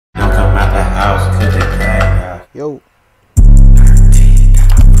Yo.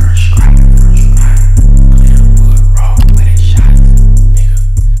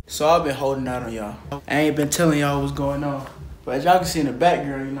 So I've been holding out on y'all. I ain't been telling y'all what's going on. But as y'all can see in the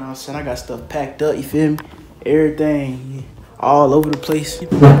background, you know what I'm saying? I got stuff packed up, you feel me? Everything all over the place.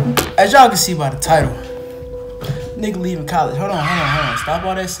 As y'all can see by the title, nigga leaving college. Hold on. Stop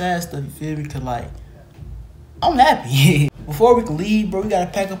all that sad stuff, you feel me? Cause like, I'm happy. Before we can leave, bro, we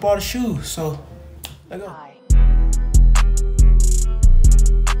gotta pack up all the shoes. So, let's go.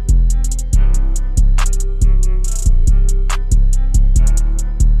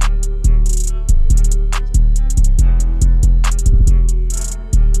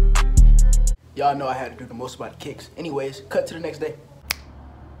 Y'all know I had to drink the most about the kicks. Anyways, cut to the next day.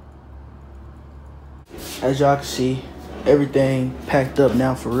 As y'all can see, everything packed up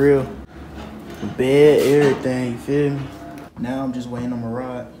now for real. The bed, everything, you feel me? Now I'm just waiting on my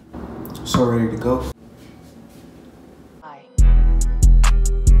ride. So ready to go.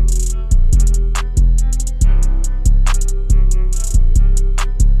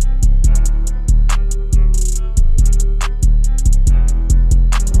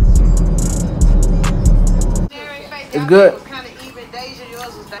 It's good.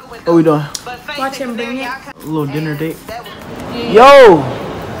 What we doing? Watching Bring It. A little dinner date. Yo!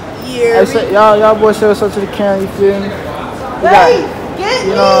 Yeah. Hey, y'all boys say what's up to the camera, you feel me? You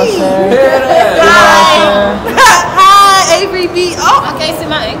know what I'm saying? Hi, Avery B. Oh, I can't see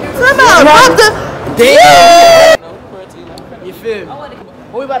my ankle. Damn! You feel me?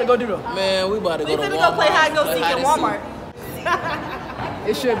 What we about to go do though? Man, we about to go to Walmart. We finna go play hide and go seek in Walmart.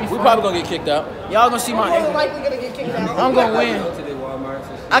 It should be fun. We probably gonna get kicked out. Y'all gonna see my ankle. Likely gonna get kicked out. I'm gonna win.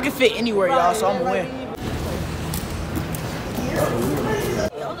 I can fit anywhere, y'all, so I'm gonna win.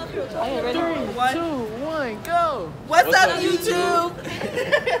 3, 2, 1, go! What's up, YouTube?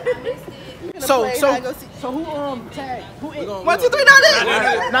 So who tag? Who 1, 2, 3,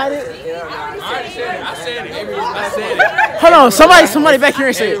 not it. I said it. Hold on, somebody back here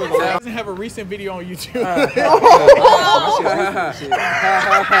and say it. Doesn't have a recent video on YouTube.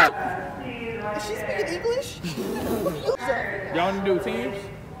 Is she speaking English? Y'all want to do teams?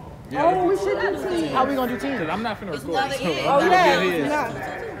 Yeah, oh, we should do teams. How we gonna do teams? Because I'm not finna record.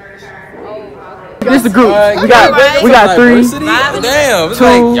 This is the group. We got 3, Damn, it's 2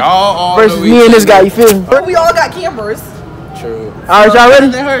 like y'all all versus me and this guy. You feel me? We all got cameras. True. All right, y'all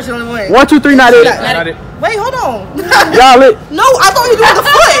ready? 1, 2, 3, not it. Wait, hold on. Y'all lit? No, I thought you doing the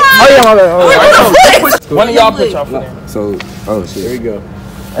foot. Oh yeah, my bad. One of y'all put y'all foot in. So, oh shit. Here we go.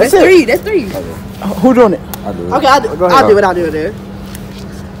 That's 3. That's 3. Who doing it? I do it. Okay, I'll do it there.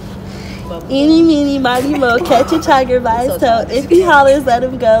 Eeny, meeny, miny, mo, catch a tiger by his toe. If he hollers, let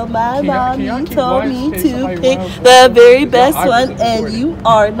him go. My mommy told me to pick the very best one, and you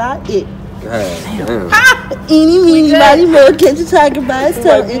are not it. Eeny, meeny, miny, mo, catch a tiger by his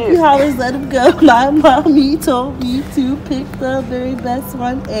toe. If he hollers, let him go. My mommy told me to pick the very best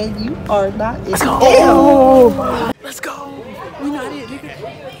one, and you are not it. Let's go. Let's go. We not it,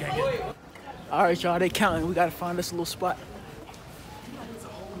 nigga. All right, y'all, they counting. We gotta find us a little spot.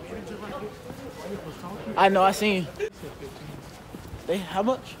 I know, I seen. They, how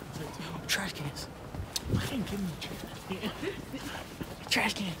much? Trash cans. I can't give me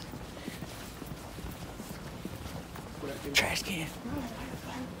trash cans. Trash can.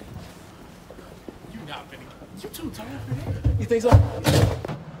 You too tired for that? You think so?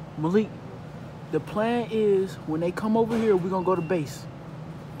 Malik, the plan is when they come over here, we're gonna go to base.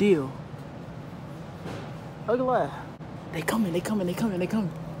 Deal. Look at that. They coming.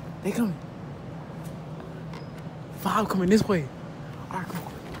 5 coming this way. All right, come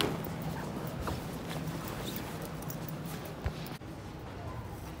on.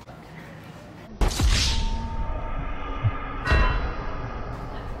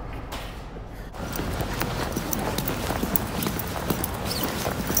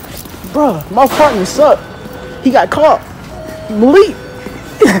 Bruh, my partner sucked. He got caught. Malik.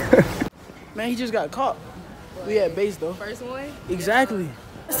 Man, he just got caught. We at base though. First one? Exactly.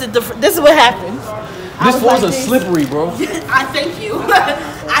 This is what happened. This was a slippery, bro. I thank you.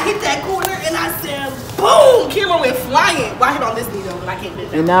 I hit that corner and I said, boom! Camera went flying. Well, I hit on this knee though, but I can't do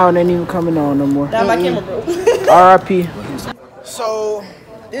that. And now it ain't even coming on no more. Now my camera broke. R.I.P. So,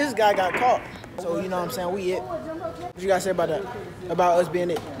 this guy got caught. So, you know what I'm saying? We it. What you guys say about that? About us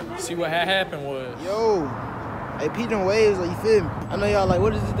being it? See what had happened was. Yo. Hey, Pete and Waves, like, you feel me? I know y'all like,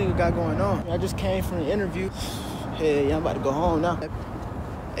 what does this nigga got going on? I just came from the interview. Hey, y'all about to go home now.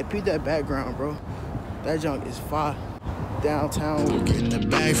 Hey, Pete, that background, bro. That junk is fire. Downtown. In the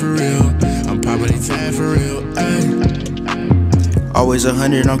bag for real. I'm probably tired for real. Ay. Always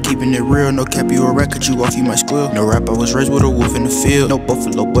 100, I'm keeping it real. No cap, you a rat, cut you off, you might squeal. No rap, I was raised with a wolf in the field. No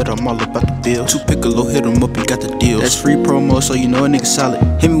buffalo, but I'm all about the bill. 2 Piccolo, hit him up, you got the deal. That's free promo, so you know a nigga solid.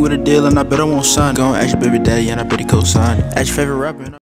 Hit me with a deal, and I bet I won't sign. Gon' ask your baby daddy, and I bet he co-sign. Ask your favorite rapper.